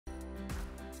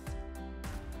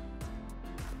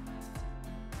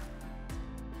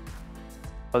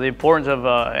The importance of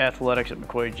athletics at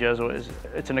McQuaid Jesuit is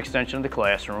it's an extension of the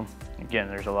classroom. Again,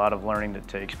 there's a lot of learning that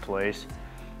takes place.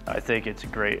 I think it's a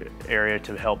great area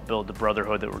to help build the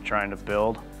brotherhood that we're trying to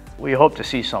build. We hope to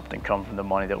see something come from the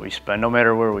money that we spend, no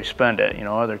matter where we spend it,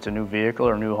 whether it's a new vehicle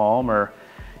or a new home or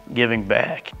giving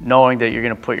back. Knowing that you're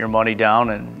going to put your money down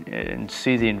and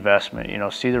see the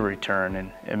investment, see the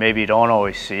return, and maybe you don't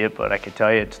always see it, but I can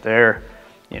tell you it's there.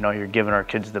 You're giving our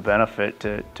kids the benefit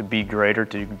to be greater,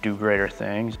 to do greater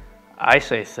things. I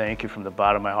say thank you from the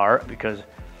bottom of my heart because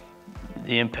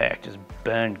the impact has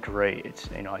been great.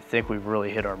 I think we've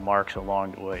really hit our marks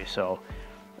along the way. So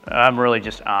I'm really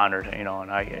just honored, and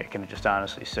I can just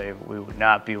honestly say we would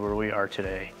not be where we are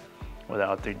today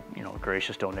without the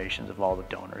gracious donations of all the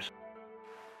donors.